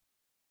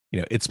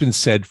It's been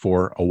said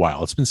for a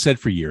while. It's been said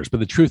for years. But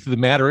the truth of the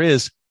matter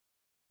is,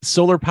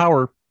 solar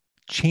power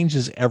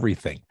changes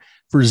everything.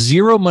 For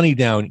zero money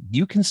down,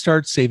 you can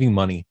start saving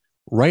money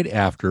right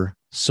after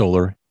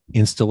solar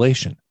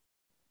installation.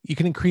 You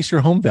can increase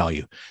your home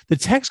value. The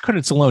tax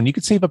credits alone, you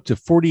could save up to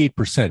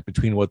 48%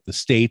 between what the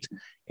state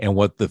and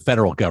what the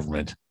federal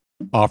government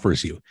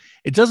offers you.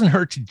 It doesn't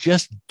hurt to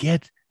just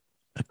get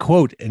a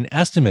quote, an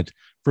estimate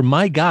from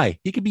my guy.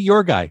 He could be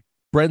your guy,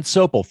 Brent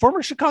Sopel,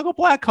 former Chicago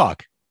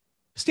Blackhawk,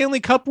 Stanley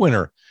Cup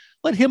winner.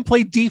 Let him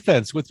play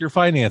defense with your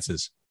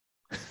finances.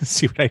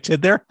 See what I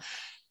did there?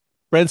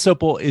 Brent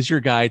Sopel is your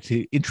guy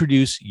to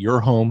introduce your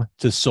home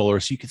to solar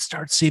so you can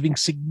start saving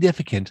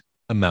significant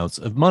amounts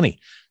of money.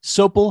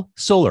 Sopel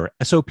Solar,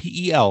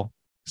 Sopel,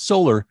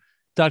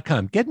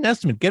 solar.com. Get an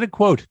estimate, get a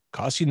quote,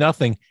 costs you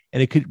nothing,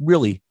 and it could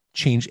really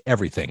change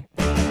everything.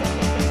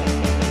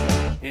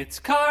 It's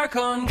car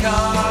con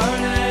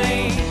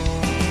carne.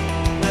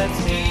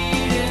 Let's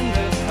eat in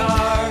the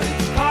car.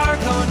 It's car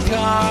con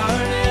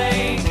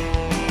carne.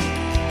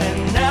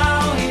 And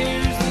now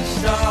here's the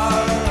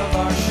star of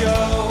our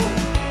show,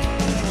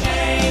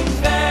 James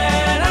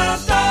Van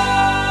Alstyne.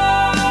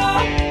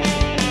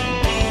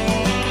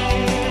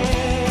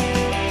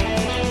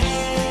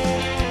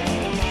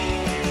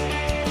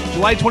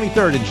 July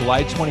 23rd and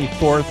July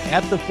 24th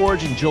at the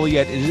Forge in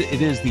Joliet.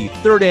 It is the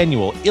third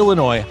annual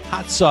Illinois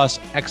Hot Sauce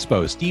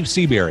Expo. Steve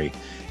Seabury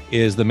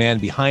is the man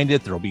behind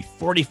it. There will be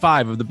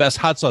 45 of the best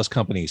hot sauce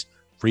companies,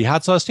 free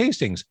hot sauce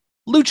tastings,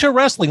 lucha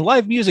wrestling,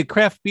 live music,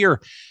 craft beer.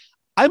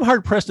 I'm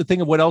hard pressed to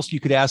think of what else you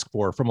could ask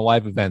for from a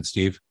live event,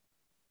 Steve.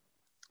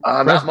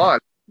 Not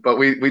much, but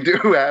we do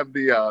have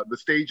the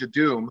Stage of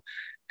Doom,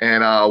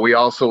 and we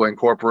also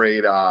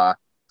incorporate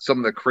some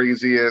of the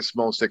craziest,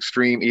 most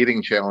extreme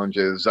eating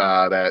challenges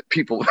that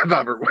people have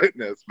ever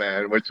witnessed,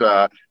 man, which,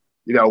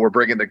 we're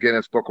bringing the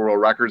Guinness Book of World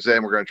Records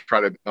in. We're going to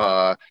try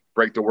to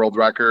break the world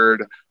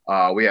record.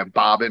 We have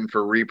bobbin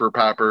for Reaper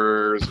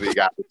peppers. We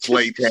got the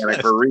Slatanic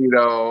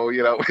burrito.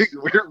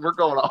 We're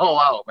going all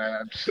out,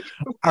 man.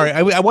 All right.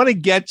 I want to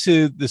get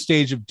to the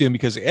Stage of Doom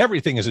because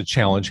everything is a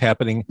challenge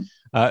happening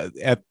on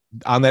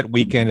that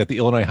weekend at the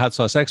Illinois Hot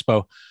Sauce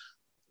Expo.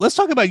 Let's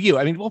talk about you.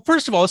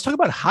 First of all, let's talk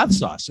about hot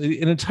sauce.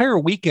 An entire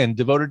weekend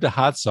devoted to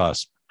hot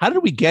sauce. How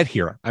did we get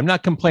here? I'm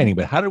not complaining,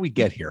 but how did we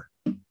get here?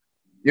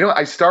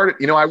 I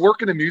started, I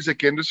work in the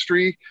music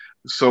industry.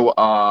 So,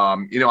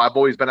 I've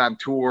always been on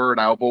tour and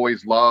I've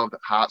always loved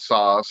hot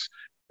sauce.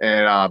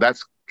 And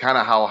that's kind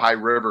of how High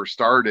River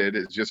started,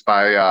 is just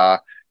by,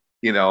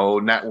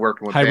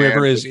 networking with High bands.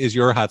 River is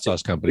your hot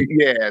sauce company.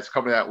 Yeah, it's a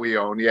company that we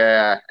own.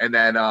 Yeah. And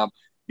then, by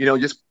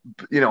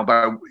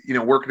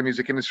working in the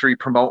music industry,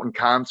 promoting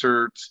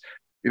concerts,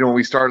 when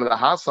we started the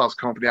hot sauce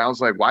company, I was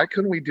like, why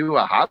couldn't we do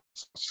a hot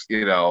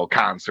sauce,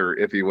 concert,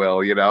 if you will,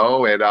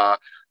 and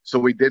so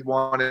we did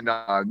one in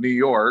New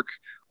York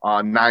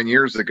 9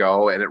 years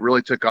ago, and it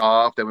really took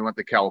off. Then we went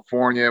to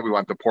California, we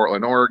went to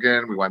Portland,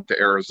 Oregon, we went to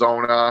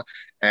Arizona,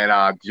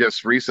 and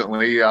just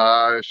recently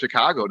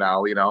Chicago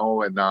now,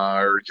 and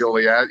or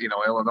Joliet,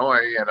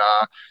 Illinois, and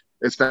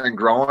it's been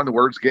growing. The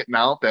word's getting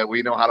out that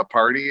we know how to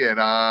party, and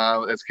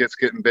it's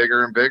getting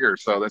bigger and bigger.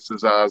 So this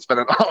is it's been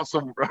an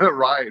awesome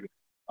ride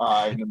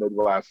in the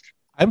Midwest.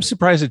 I'm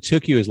surprised it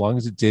took you as long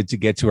as it did to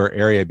get to our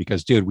area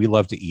because, dude, we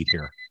love to eat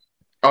here.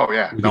 Oh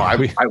yeah, no, I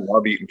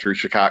love eating through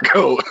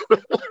Chicago.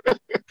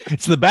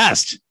 It's the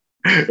best.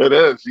 It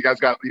is.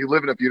 You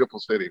live in a beautiful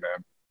city,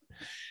 man.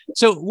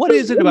 So what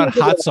is it about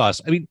hot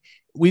sauce?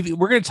 We're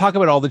going to talk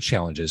about all the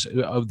challenges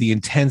of the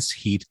intense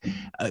heat,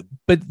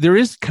 but there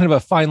is kind of a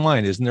fine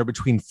line, isn't there,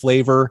 between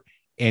flavor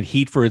and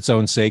heat for its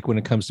own sake when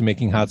it comes to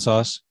making hot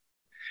sauce?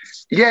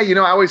 Yeah,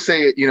 I always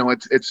say,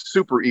 it's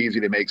super easy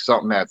to make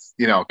something that's,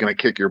 going to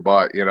kick your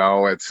butt.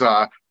 It's,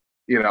 but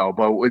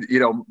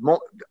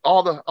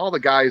all the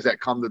guys that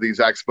come to these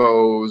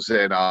expos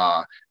and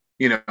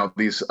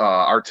these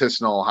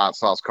artisanal hot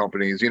sauce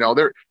companies,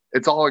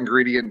 it's all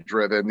ingredient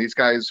driven. These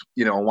guys,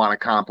 want to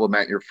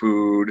complement your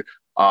food.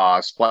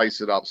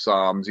 Spice it up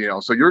some,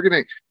 so you're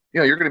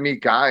gonna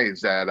meet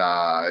guys that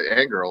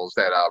and girls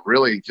that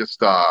really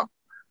just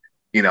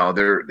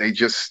they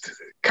just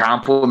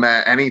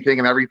complement anything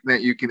and everything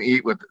that you can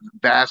eat with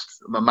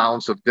vast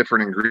amounts of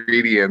different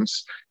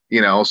ingredients,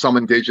 some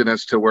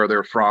indigenous to where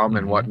they're from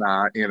and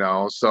whatnot,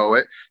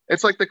 so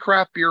it's like the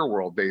craft beer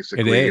world,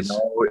 basically. It is.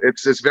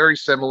 It's very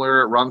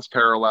similar. It runs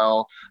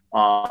parallel,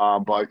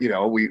 but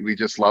we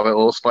just love it a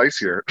little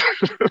spicier.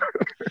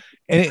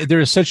 And there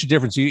is such a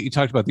difference. You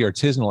talked about the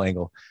artisanal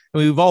angle.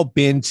 We've all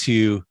been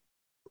to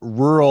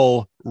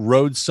rural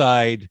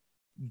roadside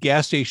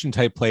gas station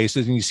type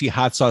places, and you see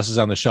hot sauces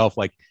on the shelf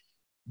like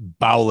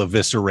bowel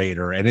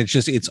eviscerator, and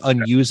it's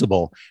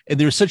unusable. And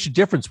there's such a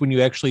difference when you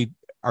actually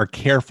are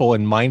careful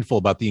and mindful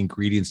about the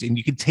ingredients, and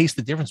you can taste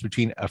the difference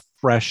between a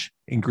fresh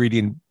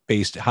ingredient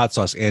based hot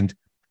sauce and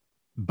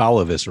bowel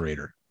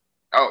eviscerator.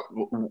 Oh,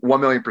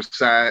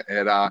 1,000,000%.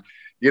 And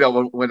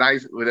when I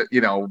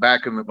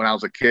back when I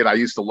was a kid, I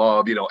used to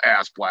love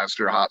ass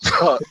blaster hot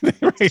sauce.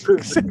 Right,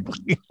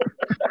 exactly.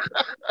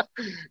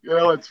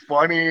 It's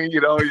funny,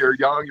 you're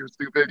young, you're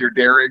stupid, you're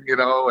daring,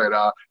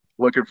 and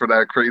looking for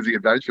that crazy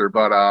adventure.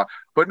 But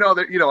no,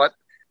 you know what?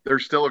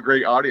 There's still a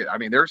great audience. I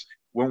mean,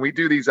 when we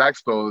do these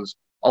expos,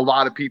 a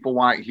lot of people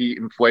want heat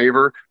and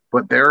flavor,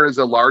 but there is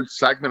a large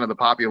segment of the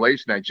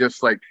population that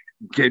just like,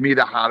 give me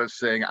the hottest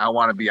thing. I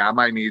want to be on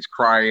my knees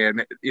crying,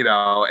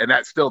 and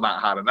that's still not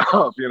hot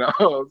enough,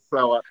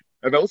 So,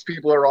 and those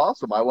people are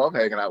awesome. I love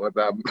hanging out with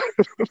them.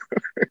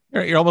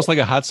 You're almost like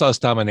a hot sauce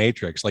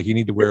dominatrix. Like you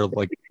need to wear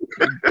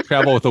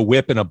travel with a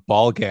whip and a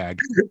ball gag.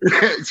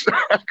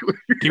 Exactly.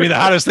 Give me the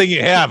hottest thing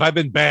you have. I've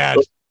been bad.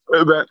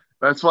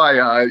 That's why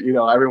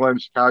everyone in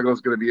Chicago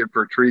is going to be in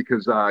for a treat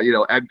because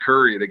Ed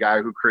Curry, the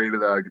guy who created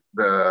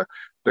the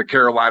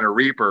Carolina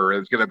Reaper,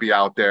 is going to be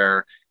out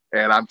there.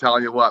 And I'm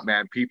telling you what,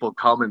 man, people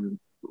come and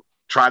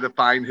try to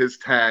find his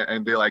tent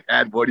and be like,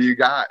 Ed, what do you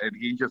got? And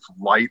he just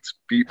lights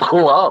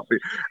people up.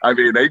 I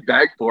mean, they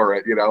beg for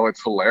it.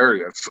 It's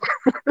hilarious.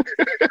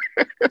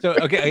 So,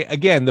 okay,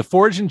 again, the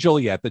Forge in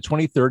Joliet, the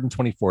 23rd and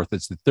 24th,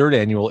 it's the third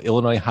annual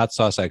Illinois Hot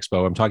Sauce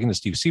Expo. I'm talking to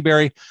Steve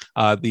Seabury,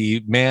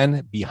 the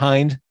man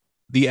behind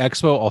the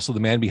expo, also the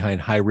man behind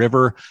High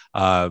River,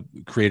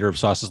 creator of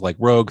sauces like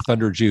Rogue,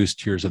 Thunder Juice,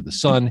 Tears of the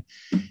Sun.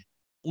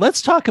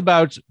 Let's talk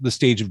about the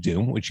Stage of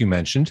Doom, which you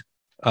mentioned.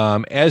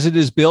 As it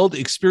is billed,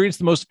 experience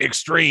the most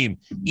extreme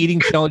eating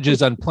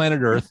challenges on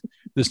planet Earth.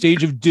 The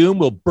Stage of Doom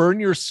will burn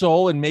your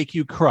soul and make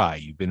you cry.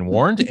 You've been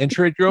warned.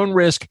 Enter at your own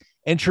risk.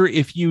 Enter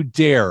if you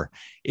dare.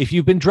 If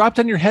you've been dropped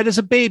on your head as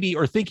a baby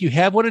or think you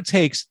have what it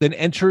takes, then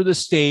enter the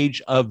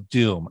Stage of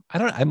Doom.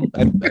 I'm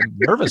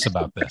nervous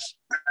about this.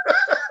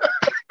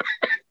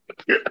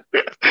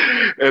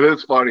 It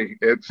is funny.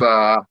 It's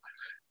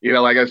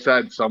like I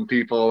said, some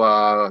people,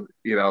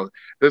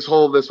 this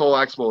whole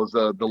expo is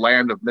the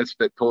land of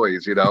misfit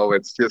toys.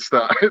 It's just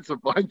it's a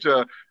bunch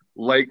of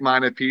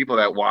like-minded people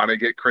that want to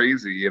get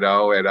crazy.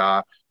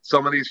 And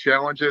some of these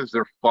challenges,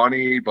 they're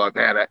funny, but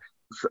man,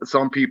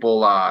 some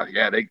people,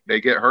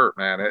 they get hurt,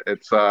 man.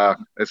 It's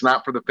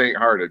not for the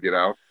faint-hearted.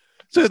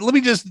 So let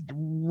me just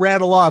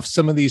rattle off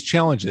some of these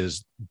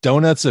challenges.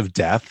 Donuts of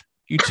Death.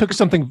 You took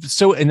something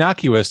so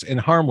innocuous and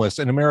harmless,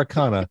 an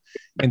Americana,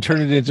 and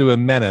turned it into a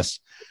menace.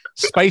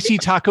 Spicy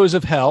tacos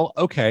of hell.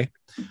 Okay.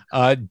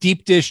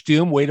 Deep dish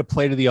doom. Way to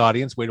play to the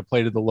audience. Way to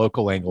play to the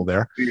local angle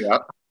there. Yeah.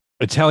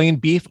 Italian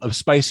beef of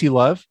spicy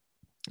love.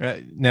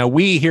 Now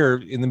we here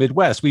in the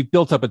Midwest, we've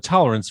built up a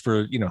tolerance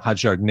for, hot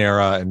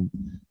giardiniera and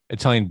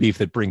Italian beef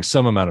that brings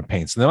some amount of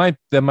pain. So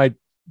that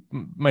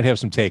might have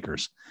some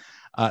takers.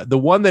 The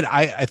one that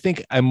I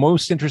think I'm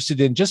most interested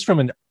in, just from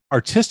an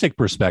artistic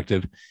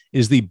perspective,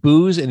 is the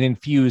booze and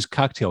infused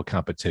cocktail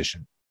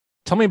competition.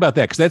 Tell me about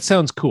that, because that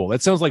sounds cool.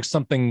 That sounds like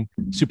something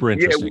super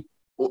interesting.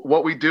 Yeah,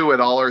 what we do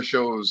at all our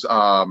shows,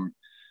 my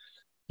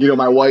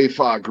wife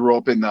grew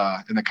up in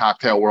the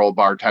cocktail world,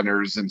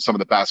 bartenders and some of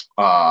the best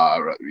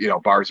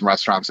bars and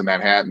restaurants in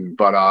Manhattan.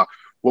 But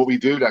what we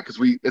do because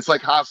it's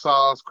like hot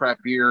sauce,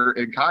 craft beer,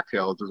 and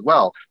cocktails as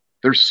well.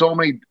 There's so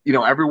many,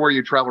 everywhere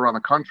you travel around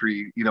the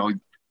country,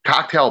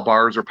 cocktail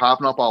bars are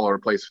popping up all over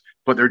the place,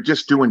 but they're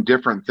just doing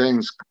different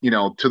things,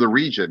 to the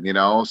region,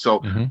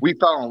 So we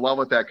fell in love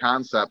with that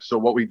concept. So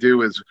what we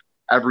do is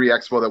every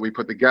expo that we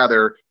put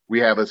together, we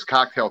have this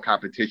cocktail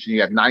competition.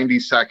 You have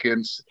 90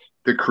 seconds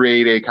to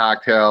create a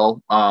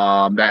cocktail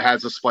that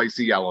has a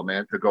spicy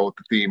element to go with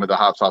the theme of the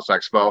Hot Sauce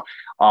Expo.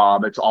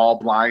 It's all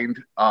blind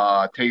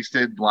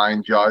tasted,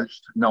 blind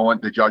judged.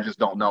 The judges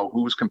don't know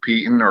who's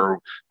competing, or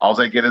all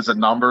they get is a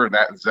number, and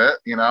that's it,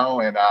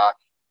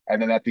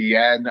 And then at the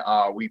end,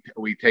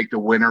 we take the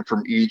winner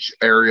from each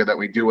area that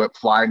we do it,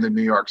 fly into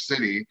New York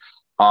City.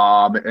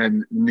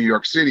 And New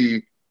York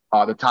City,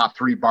 the top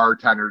 3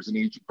 bartenders in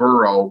each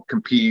borough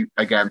compete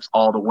against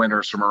all the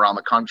winners from around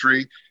the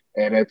country.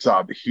 And it's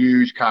a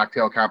huge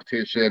cocktail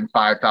competition,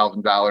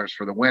 $5,000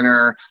 for the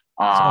winner.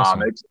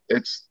 Awesome.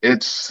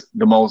 It's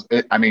the most,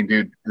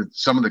 dude,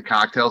 some of the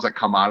cocktails that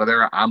come out of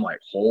there, I'm like,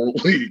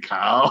 holy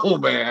cow,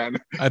 man.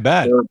 I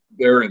bet.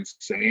 They're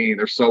insane.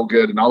 They're so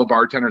good. And all the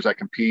bartenders that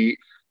compete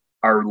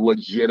are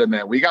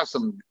legitimate. We got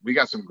some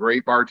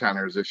great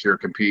bartenders this year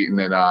competing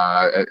in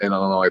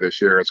Illinois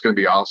this year. It's going to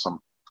be awesome.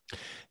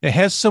 Now,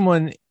 has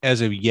someone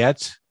as of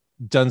yet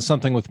done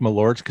something with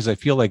Malort? Because I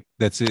feel like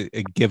that's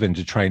a given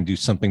to try and do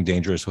something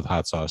dangerous with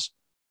hot sauce.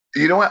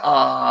 You know what?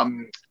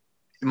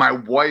 My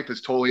wife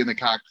is totally in the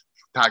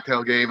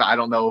cocktail game. I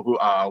don't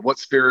know what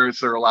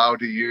spirits are allowed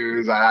to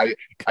use. I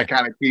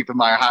kind of keep in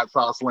my hot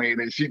sauce lane,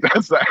 and she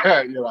does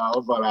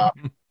that,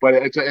 But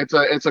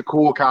it's a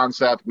cool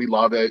concept. We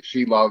love it.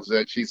 She loves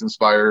it. She's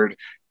inspired,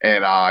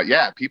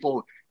 and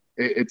people.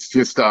 It's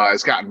just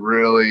it's gotten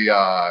really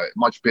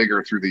much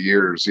bigger through the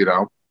years.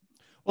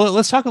 Well,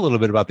 let's talk a little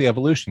bit about the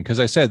evolution, because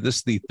I said this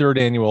is the 3rd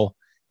annual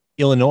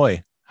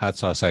Illinois Hot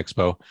Sauce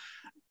Expo.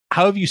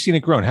 How have you seen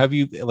it grown? Have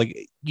you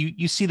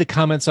you see the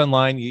comments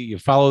online? You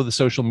follow the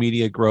social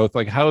media growth.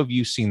 Like, how have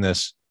you seen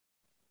this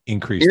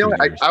increase?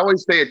 I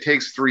always say it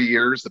takes 3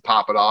 years to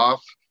pop it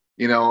off.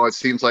 It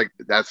seems like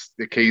that's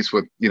the case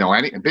with,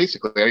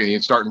 basically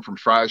anything starting from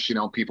fresh,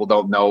 people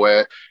don't know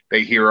it.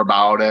 They hear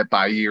about it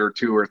by year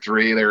 2 or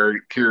 3. They're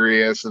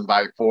curious. And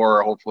by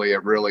 4, hopefully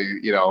it really,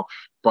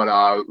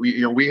 but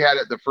we had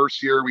it the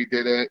first year we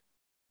did it.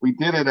 We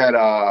did it at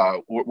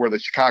where the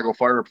Chicago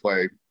Fire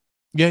play.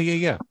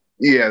 Yeah.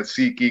 Yeah,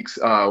 SeatGeeks,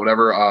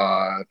 whatever,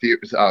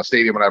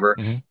 stadium, whatever.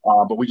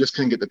 Mm-hmm. But we just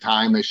couldn't get the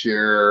time this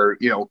year.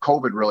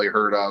 COVID really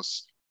hurt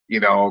us,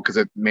 because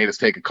it made us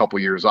take a couple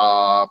years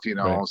off,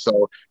 Right.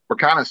 So we're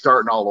kind of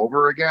starting all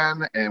over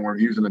again, and we're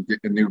using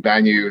a new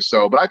venue.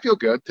 So, but I feel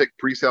good.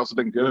 Pre-sales have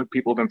been good.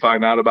 People have been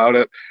finding out about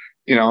it.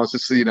 It's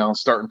just,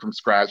 starting from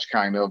scratch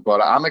kind of,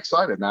 but I'm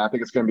excited, man. I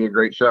think it's going to be a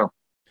great show.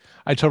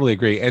 I totally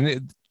agree.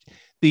 And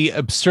the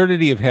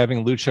absurdity of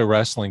having lucha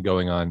wrestling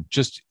going on,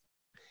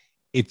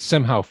 it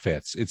somehow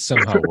fits. It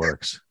somehow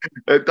works.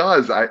 It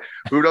does.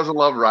 Who doesn't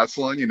love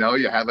wrestling?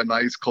 You have a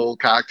nice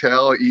cold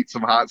cocktail, eat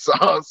some hot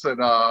sauce,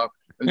 and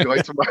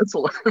enjoy some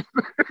wrestling.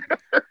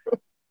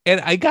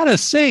 And I gotta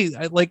say,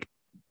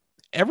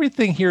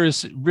 everything here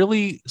is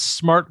really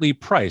smartly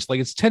priced. Like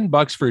it's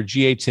 $10 for a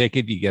GA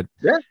ticket. You get,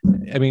 Yeah.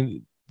 I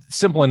mean,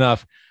 simple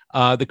enough.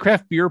 The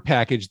craft beer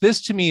package.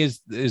 This to me is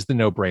the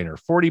no brainer.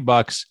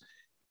 $40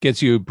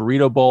 gets you a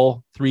burrito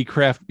bowl, 3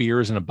 craft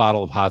beers, and a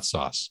bottle of hot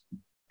sauce.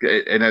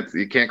 And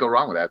you can't go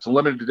wrong with that. It's a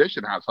limited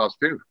edition hot sauce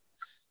too.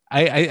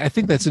 I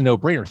think that's a no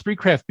brainer. 3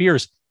 craft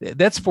beers.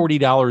 That's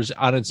 $40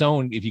 on its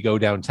own if you go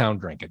downtown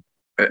drinking.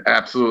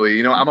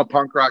 Absolutely. I'm a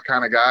punk rock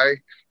kind of guy,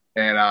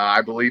 and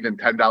I believe in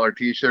 $10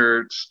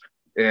 t-shirts.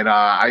 And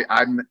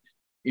I'm,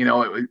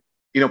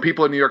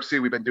 people in New York City,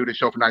 we've been doing a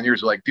show for 9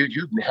 years. Are like, dude,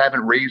 you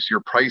haven't raised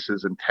your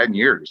prices in 10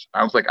 years.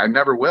 I was like, I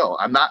never will.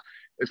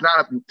 It's not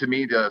up to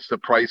me to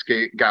price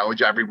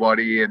gouge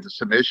everybody into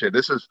submission.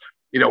 This is,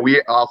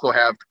 we also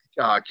have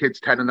kids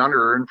 10 and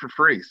under in for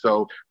free.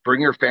 So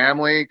bring your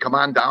family, come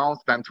on down,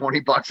 spend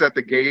 $20 at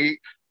the gate,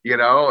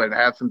 and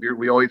have some beer.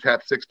 We always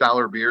have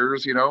 $6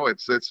 beers.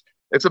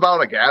 It's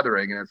about a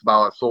gathering, and it's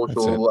about a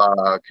social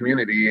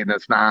community, and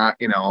it's not,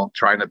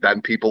 trying to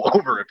bend people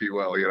over, if you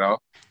will,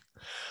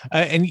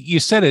 And you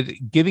said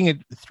it, giving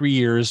it 3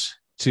 years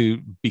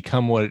to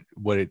become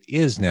what it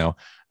is now.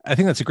 I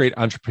think that's a great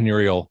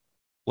entrepreneurial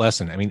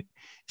lesson. I mean,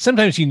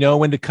 sometimes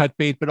when to cut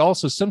bait, but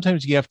also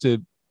sometimes you have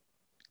to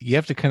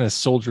kind of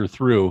soldier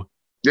through.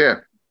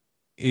 Yeah.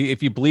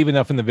 If you believe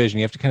enough in the vision,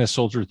 you have to kind of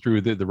soldier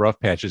through the rough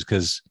patches,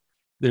 because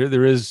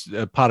there is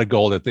a pot of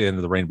gold at the end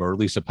of the rainbow, or at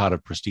least a pot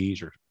of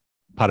prestige or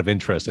pot of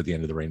interest at the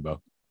end of the rainbow.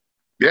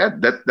 Yeah,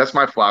 that's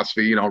my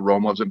philosophy.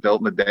 Rome wasn't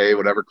built in a day,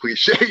 whatever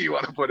cliche you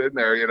want to put in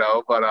there,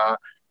 but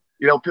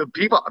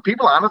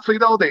people honestly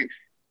though,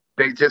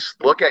 they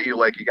just look at you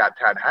like you got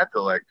 10 heads.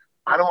 They're like,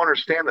 I don't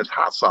understand this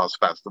hot sauce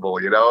festival,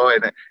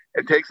 and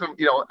it takes them,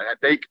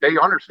 they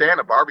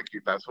understand a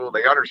barbecue festival,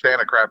 they understand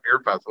a craft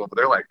beer festival, but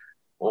they're like,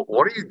 well,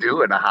 what are you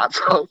doing a hot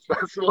sauce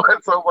festival?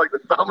 That sounds like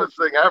the dumbest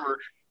thing ever.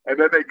 And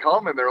then they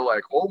come and they're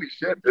like, holy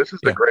shit, this is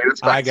the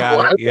greatest festival. I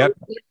got it. Yep.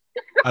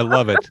 I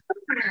love it.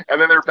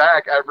 And then they're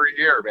back every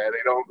year, man. They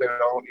don't,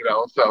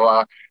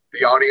 so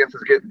the audience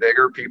is getting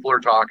bigger. People are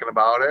talking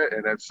about it,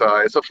 and it's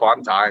a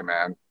fun time,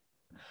 man.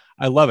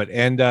 I love it.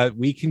 And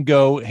we can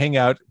go hang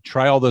out,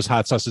 try all those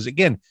hot sauces.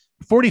 Again,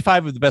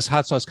 45 of the best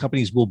hot sauce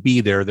companies will be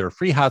there. There are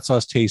free hot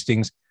sauce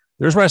tastings.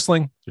 There's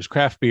wrestling, there's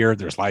craft beer,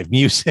 there's live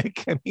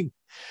music. I mean,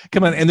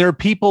 come on. And there are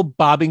people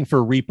bobbing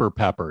for Reaper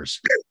peppers.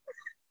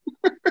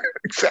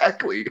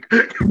 Exactly.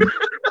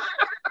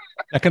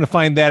 Not going to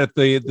find that at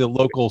the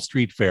local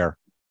street fair.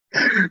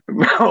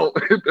 No,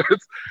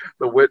 it's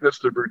the witness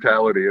to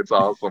brutality. It's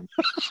awesome.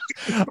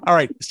 All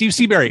right, Steve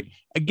Seabury.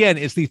 Again,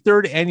 it's the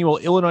 3rd annual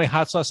Illinois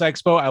Hot Sauce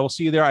Expo. I will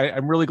see you there.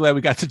 I'm really glad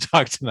we got to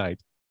talk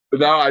tonight.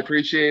 No, I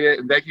appreciate it.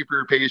 And thank you for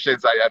your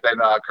patience. I've been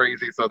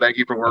crazy. So thank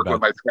you for working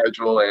with my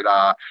schedule. And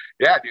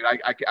yeah, dude,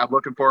 I'm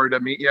looking forward to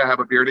meeting you, have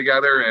a beer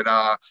together. And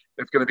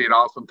it's going to be an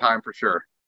awesome time for sure.